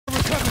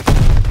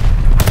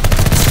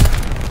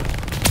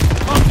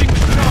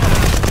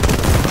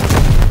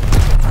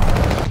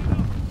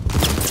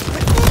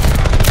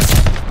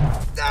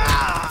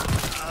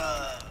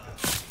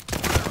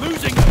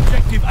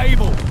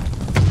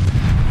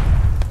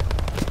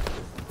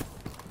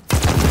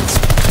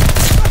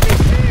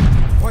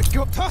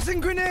Tossing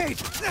grenade!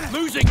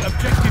 Losing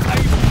objective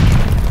Able.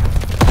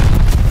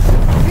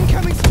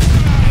 Incoming!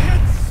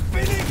 Head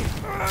spinning!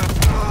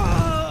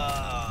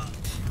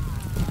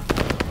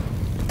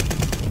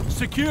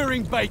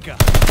 Securing Baker.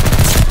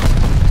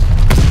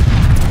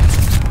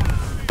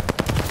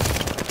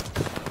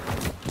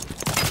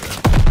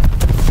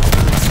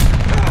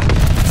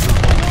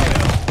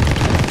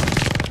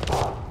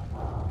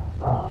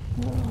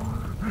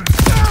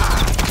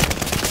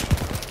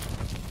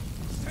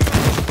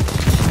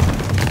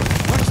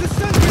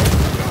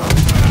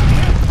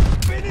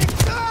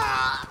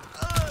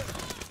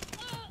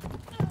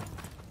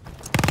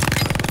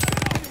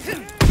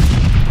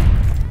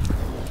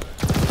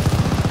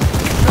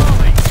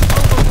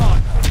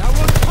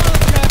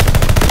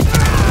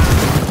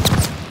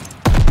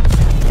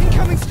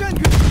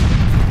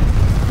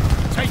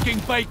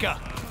 Baker.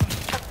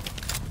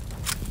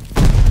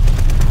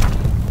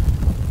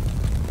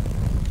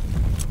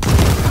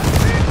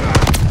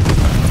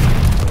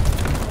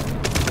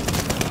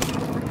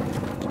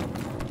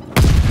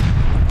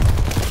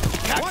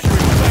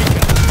 Capturing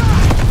Baker.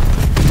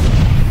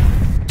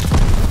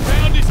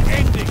 Round is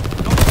ending.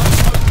 Not much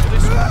hope for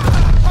this one.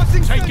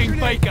 Taking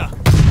Baker.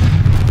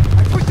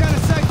 I put down a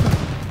cypher.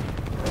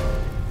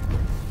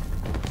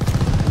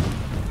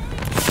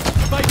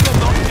 Baker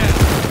knocked down.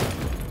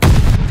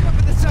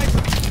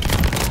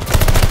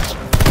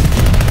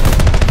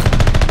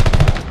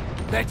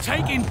 They're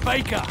taking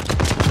Baker.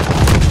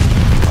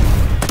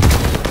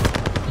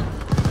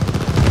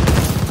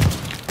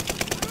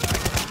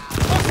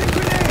 Tossing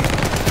grenade!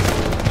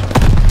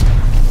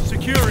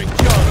 Securing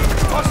Joe.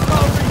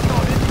 Hostile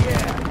recon in the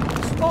air.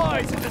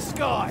 Spies in the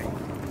sky.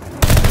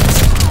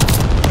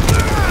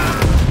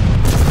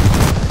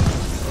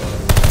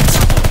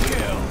 Double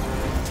kill.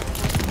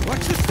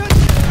 Watch the stun!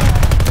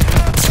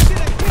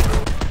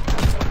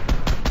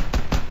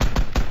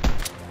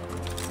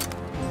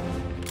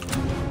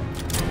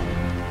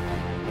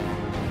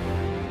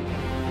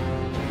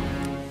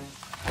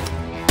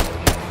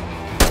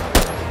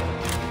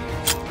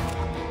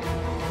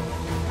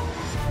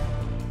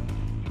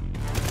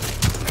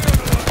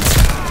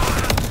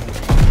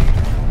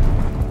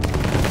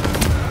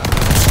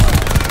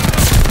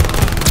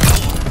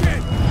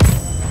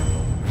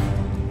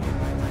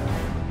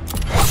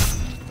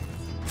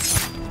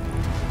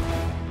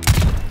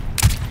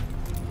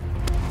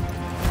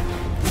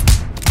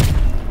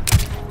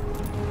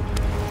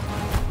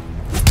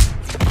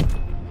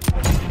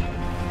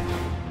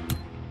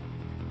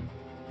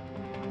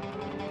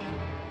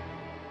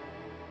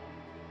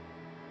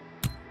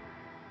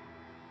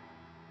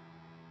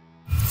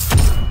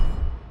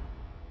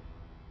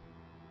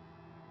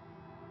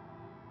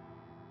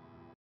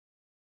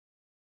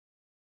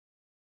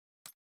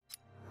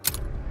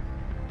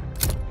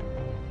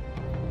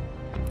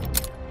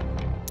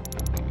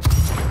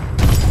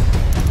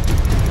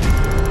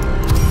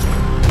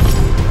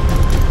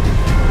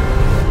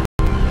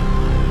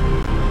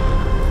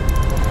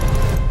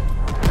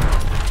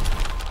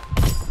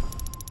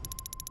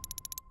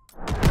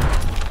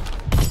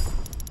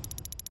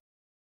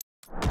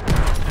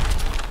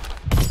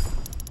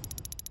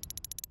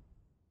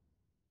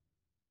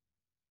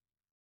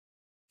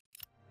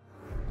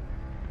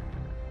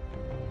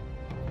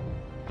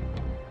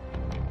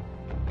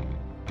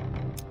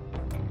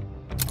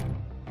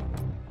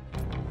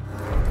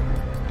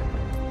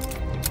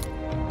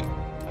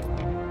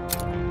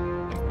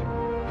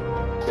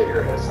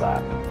 Figure is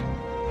that.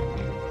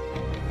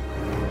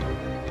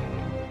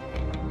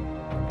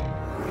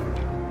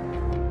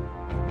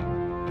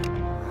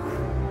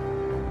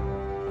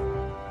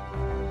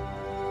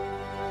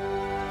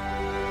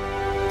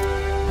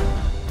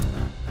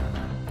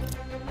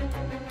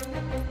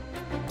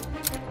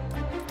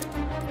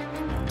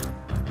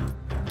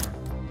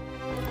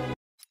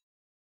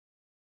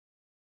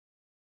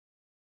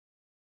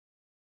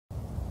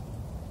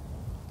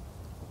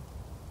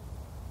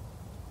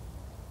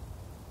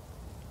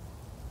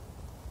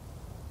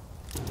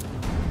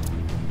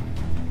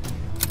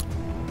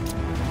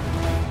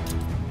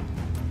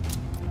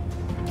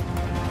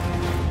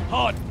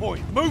 Hard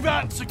point. Move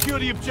out and secure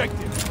the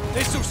objective.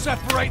 This will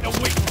separate the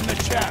wheat from the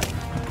chaff.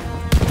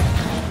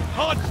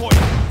 Hard point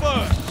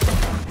first.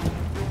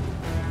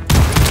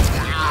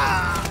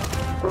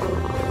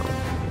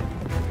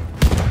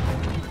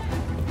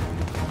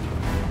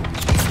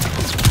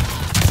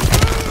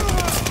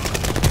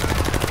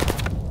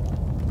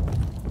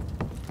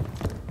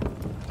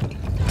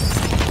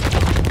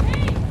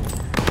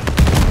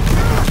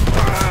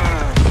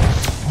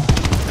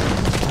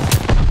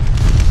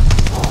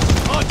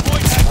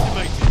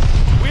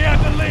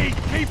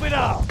 Keep it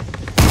up!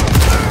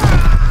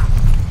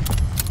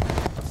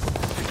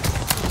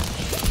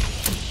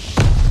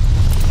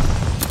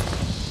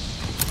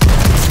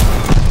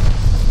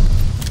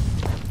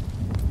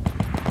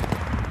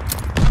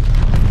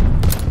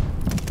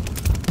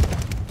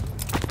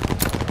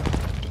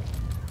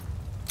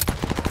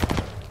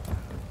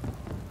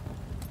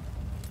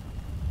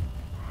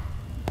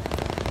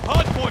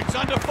 Hardpoint's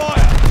under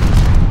fire!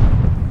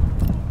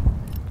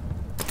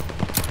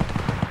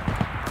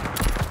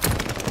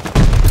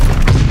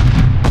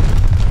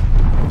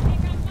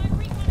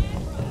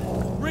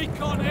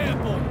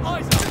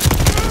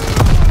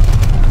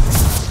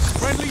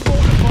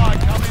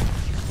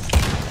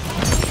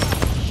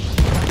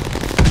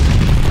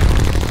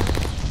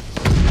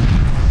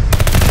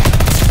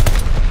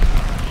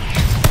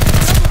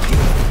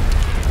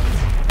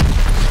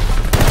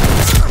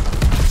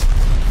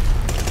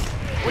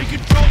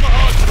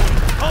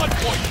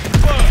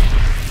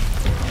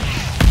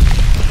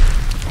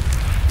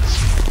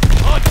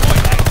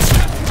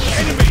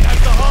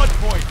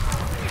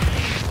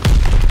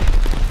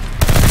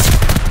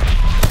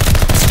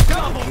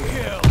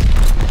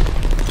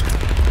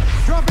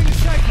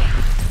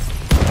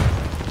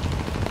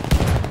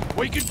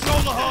 We control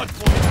the hard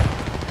point.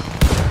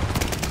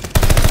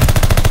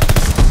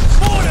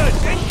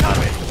 Mortars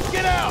incoming!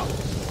 Get out!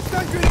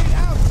 Stun grenade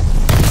out!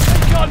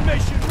 Recon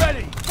mission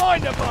ready!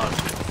 Find the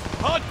bastards!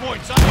 Hard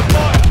point's under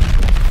fire!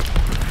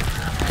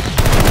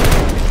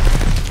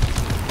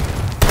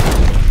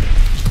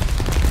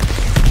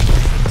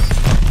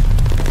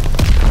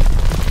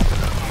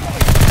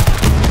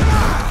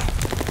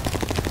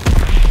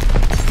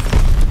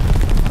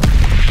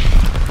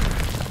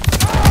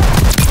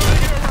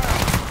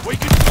 We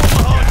control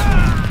the hard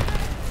point!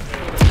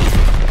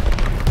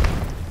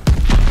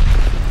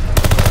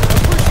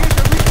 Appreciate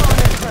the recon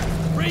aircraft!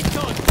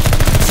 Recon!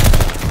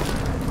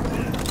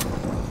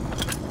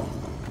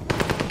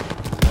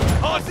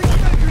 Hard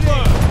point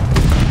confirmed!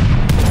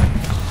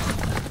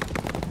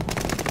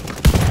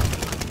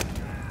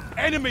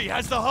 Enemy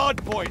has the hard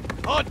point!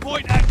 Hard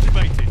point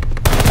activated!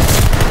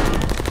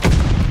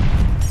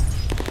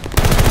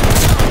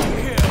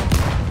 Here.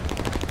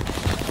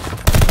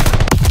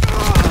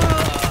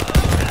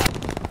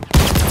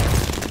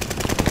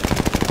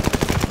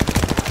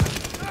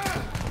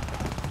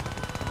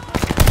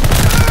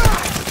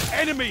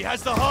 Enemy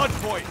has the hard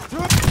point!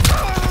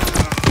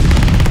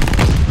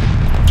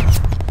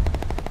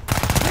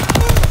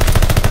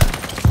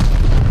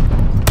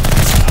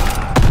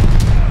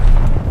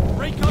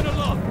 Recon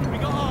aloft! We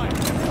got eyes!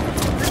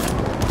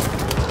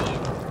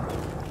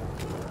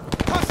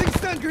 Tossing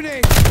stun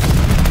grenade!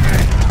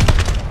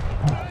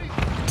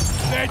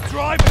 They're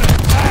driving us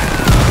back!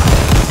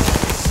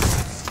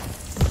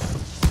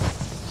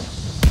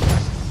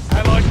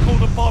 Allies call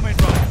the bombing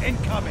run.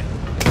 Incoming!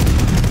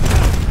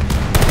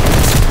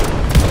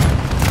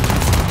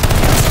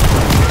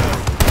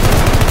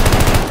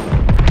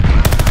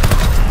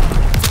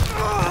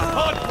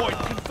 Hardpoint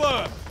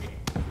confirmed!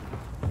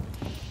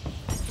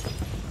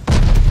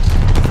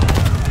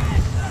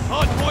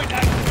 Hardpoint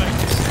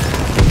activated!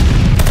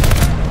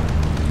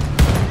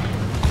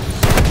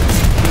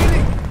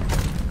 Healing!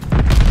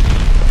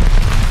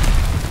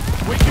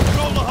 We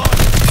control the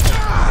hardpoint!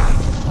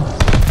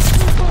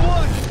 2 for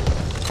 1!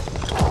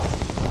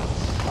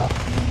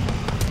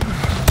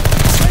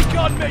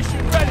 Recon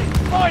mission ready!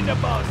 Find the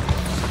bus!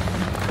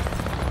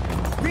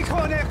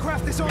 Recon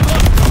aircraft is on! Lost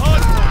the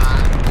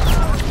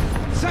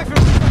hardpoint! Cypher!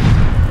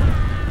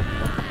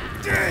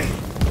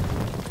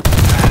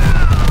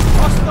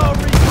 Hostile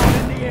recon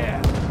in the air!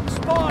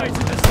 Spies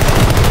in the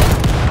sky!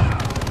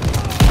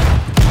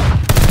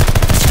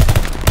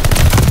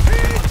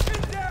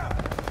 Pin down!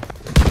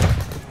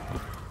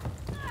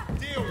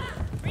 Deal!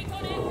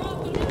 Recon aircraft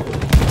delivered.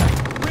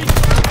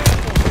 Recon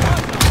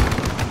airport!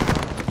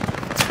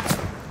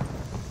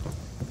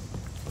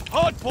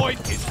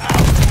 Hardpoint is out!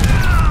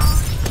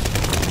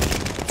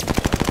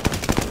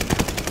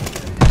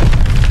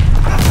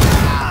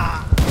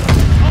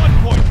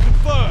 Hardpoint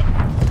confirmed!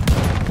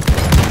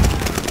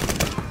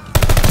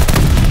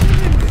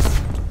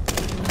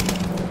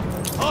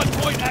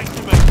 Hardpoint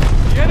activated!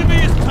 The enemy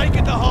has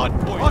taken the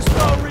hardpoint!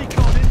 Hostile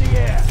recon in the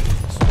air!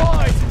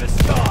 Spies in the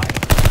sky!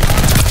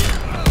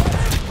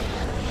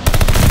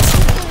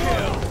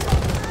 Kill!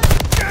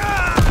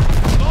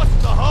 Lost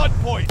the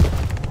hardpoint!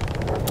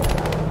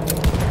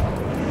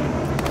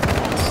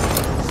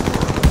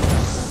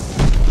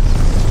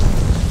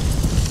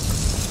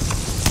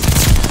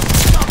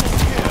 Double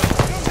kill!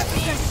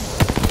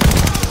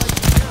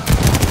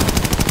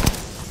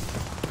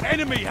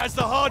 Enemy has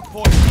the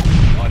hardpoint!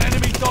 Got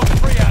enemy dog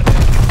free out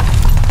there!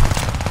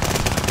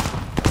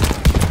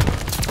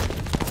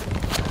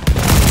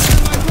 In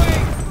my way!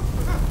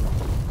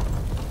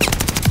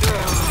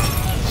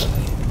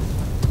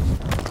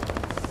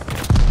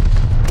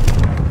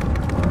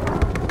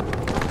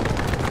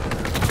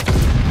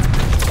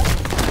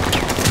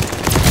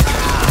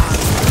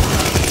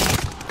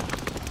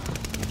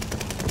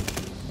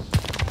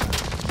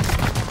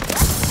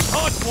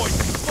 Hardpoint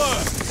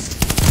confirmed!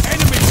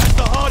 Enemy has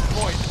the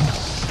hardpoint!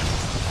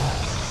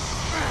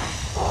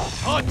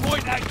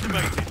 Hardpoint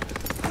activated!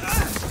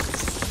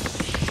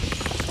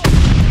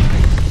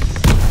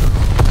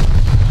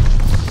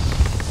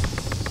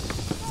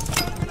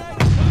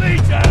 The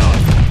lead's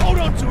ours! Hold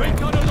on to it!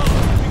 Got along!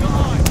 We got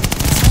eyes!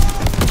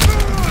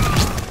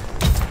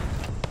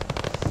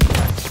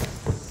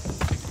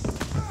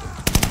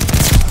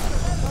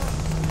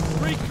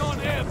 Recon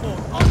airborne!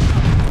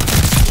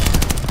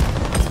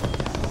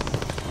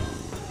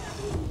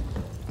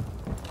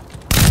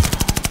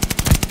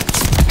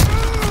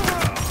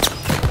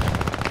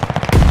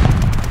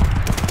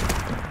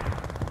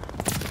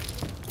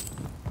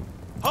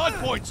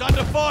 Hardpoint's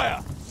under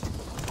fire!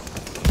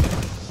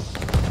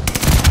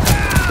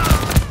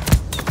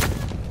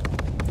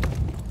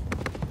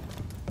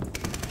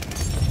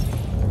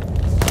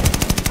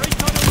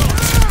 Recon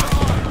aloft!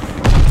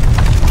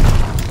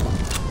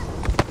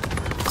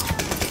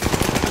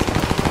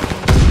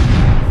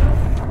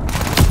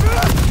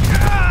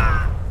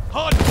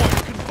 Hardpoint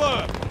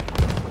confirmed!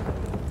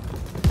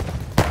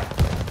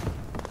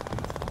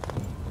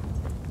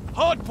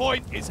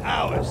 Hardpoint is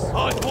ours!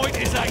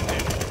 Hardpoint is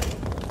active!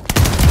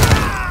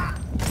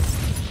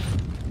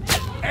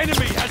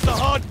 Enemy has the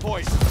hard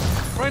point.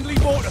 Friendly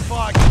mortar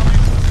fire coming.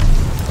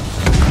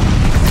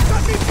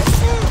 Got me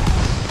confused!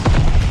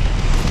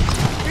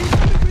 He's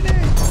got a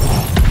grenade!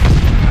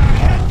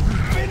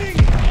 Spinning!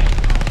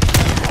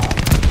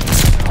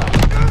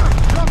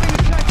 Dropping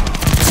a tank!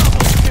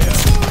 Double kill.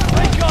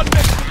 Recon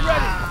mission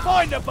ready.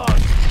 Find a bug.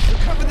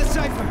 Recover the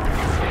cipher!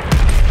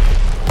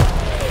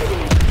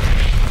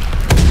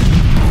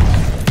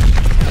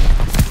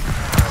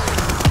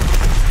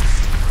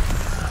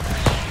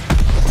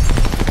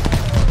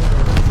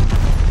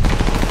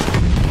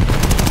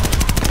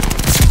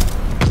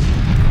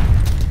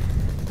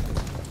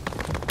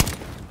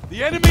 The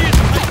enemy is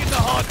taking the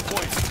hard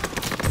point.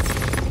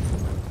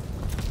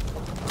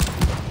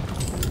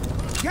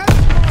 Get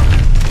him!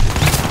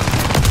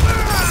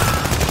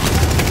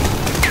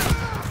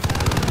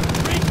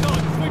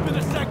 Recon sweeping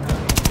the sector.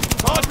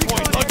 Hard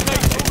point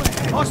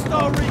located.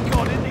 Hostile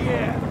recon in the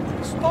air.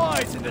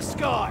 Spies in the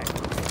sky.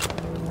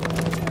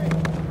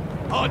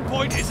 Hard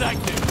point is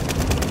active.